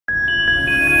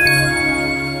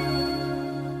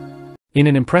In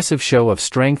an impressive show of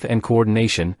strength and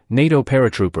coordination, NATO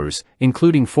paratroopers,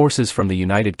 including forces from the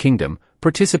United Kingdom,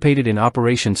 participated in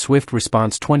Operation Swift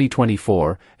Response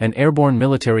 2024, an airborne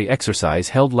military exercise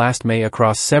held last May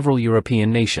across several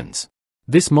European nations.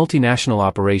 This multinational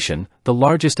operation, the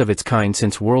largest of its kind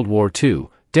since World War II,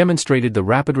 demonstrated the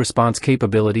rapid response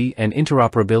capability and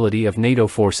interoperability of NATO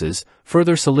forces,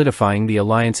 further solidifying the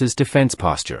alliance's defense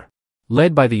posture.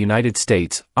 Led by the United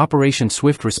States, Operation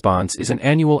Swift Response is an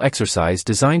annual exercise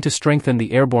designed to strengthen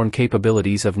the airborne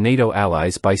capabilities of NATO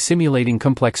allies by simulating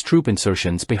complex troop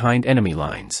insertions behind enemy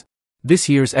lines. This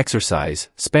year's exercise,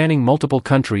 spanning multiple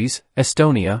countries,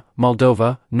 Estonia,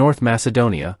 Moldova, North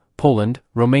Macedonia, Poland,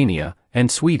 Romania, and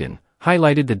Sweden,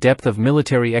 highlighted the depth of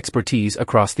military expertise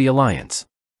across the alliance.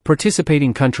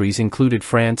 Participating countries included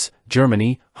France,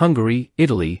 Germany, Hungary,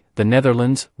 Italy, the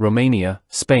Netherlands, Romania,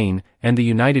 Spain, and the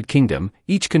United Kingdom,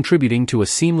 each contributing to a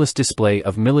seamless display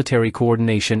of military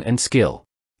coordination and skill.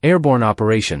 Airborne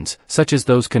operations, such as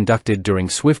those conducted during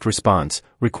Swift Response,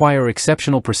 require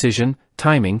exceptional precision,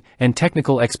 timing, and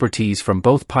technical expertise from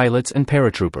both pilots and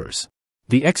paratroopers.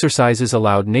 The exercises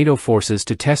allowed NATO forces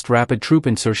to test rapid troop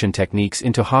insertion techniques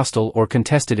into hostile or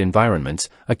contested environments,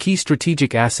 a key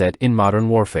strategic asset in modern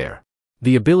warfare.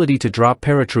 The ability to drop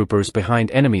paratroopers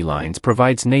behind enemy lines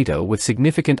provides NATO with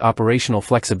significant operational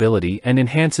flexibility and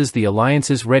enhances the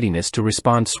alliance's readiness to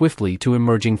respond swiftly to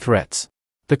emerging threats.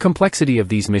 The complexity of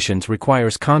these missions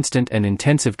requires constant and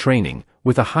intensive training,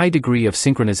 with a high degree of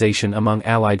synchronization among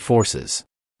allied forces.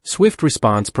 Swift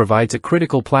Response provides a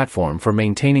critical platform for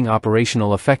maintaining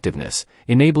operational effectiveness,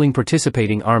 enabling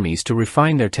participating armies to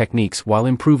refine their techniques while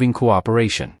improving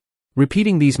cooperation.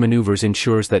 Repeating these maneuvers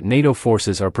ensures that NATO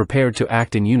forces are prepared to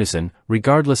act in unison,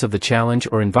 regardless of the challenge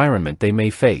or environment they may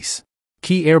face.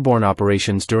 Key airborne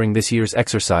operations during this year's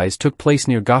exercise took place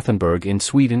near Gothenburg in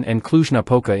Sweden and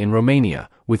Cluj-Napoca in Romania,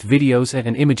 with videos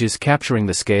and images capturing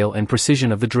the scale and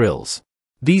precision of the drills.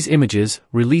 These images,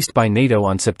 released by NATO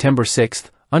on September 6,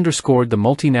 underscored the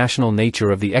multinational nature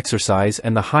of the exercise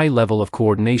and the high level of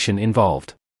coordination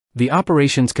involved. The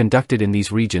operations conducted in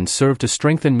these regions served to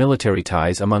strengthen military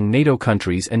ties among NATO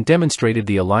countries and demonstrated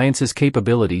the alliance's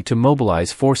capability to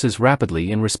mobilize forces rapidly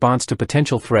in response to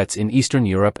potential threats in Eastern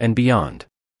Europe and beyond.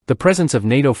 The presence of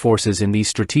NATO forces in these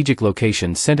strategic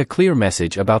locations sent a clear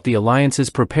message about the alliance's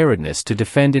preparedness to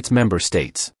defend its member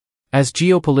states. As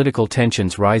geopolitical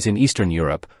tensions rise in Eastern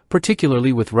Europe,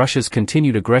 particularly with Russia's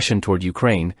continued aggression toward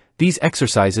Ukraine, these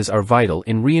exercises are vital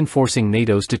in reinforcing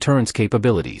NATO's deterrence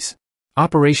capabilities.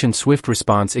 Operation Swift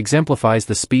Response exemplifies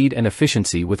the speed and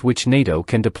efficiency with which NATO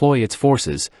can deploy its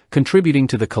forces, contributing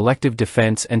to the collective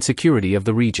defense and security of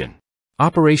the region.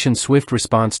 Operation Swift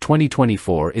Response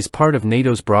 2024 is part of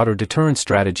NATO's broader deterrence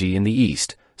strategy in the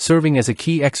East, serving as a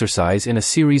key exercise in a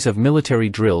series of military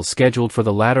drills scheduled for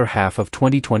the latter half of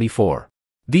 2024.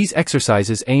 These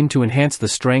exercises aim to enhance the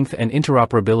strength and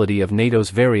interoperability of NATO's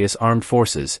various armed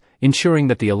forces, ensuring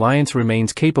that the alliance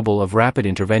remains capable of rapid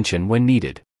intervention when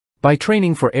needed. By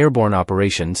training for airborne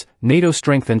operations, NATO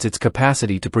strengthens its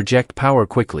capacity to project power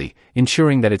quickly,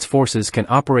 ensuring that its forces can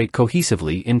operate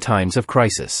cohesively in times of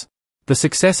crisis. The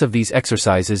success of these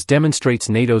exercises demonstrates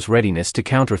NATO's readiness to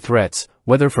counter threats,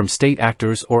 whether from state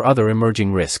actors or other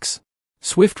emerging risks.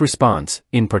 Swift Response,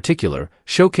 in particular,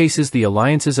 showcases the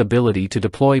alliance's ability to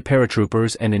deploy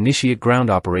paratroopers and initiate ground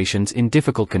operations in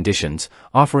difficult conditions,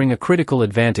 offering a critical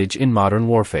advantage in modern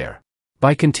warfare.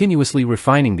 By continuously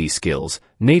refining these skills,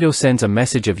 NATO sends a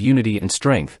message of unity and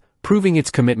strength, proving its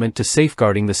commitment to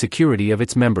safeguarding the security of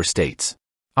its member states.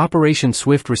 Operation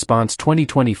Swift Response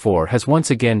 2024 has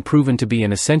once again proven to be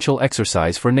an essential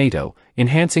exercise for NATO,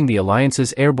 enhancing the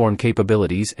alliance's airborne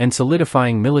capabilities and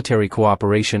solidifying military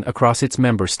cooperation across its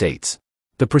member states.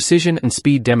 The precision and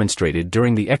speed demonstrated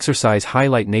during the exercise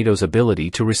highlight NATO's ability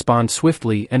to respond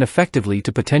swiftly and effectively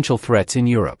to potential threats in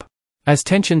Europe. As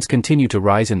tensions continue to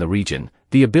rise in the region,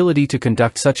 the ability to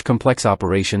conduct such complex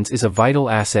operations is a vital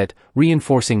asset,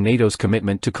 reinforcing NATO's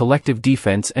commitment to collective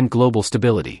defense and global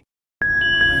stability.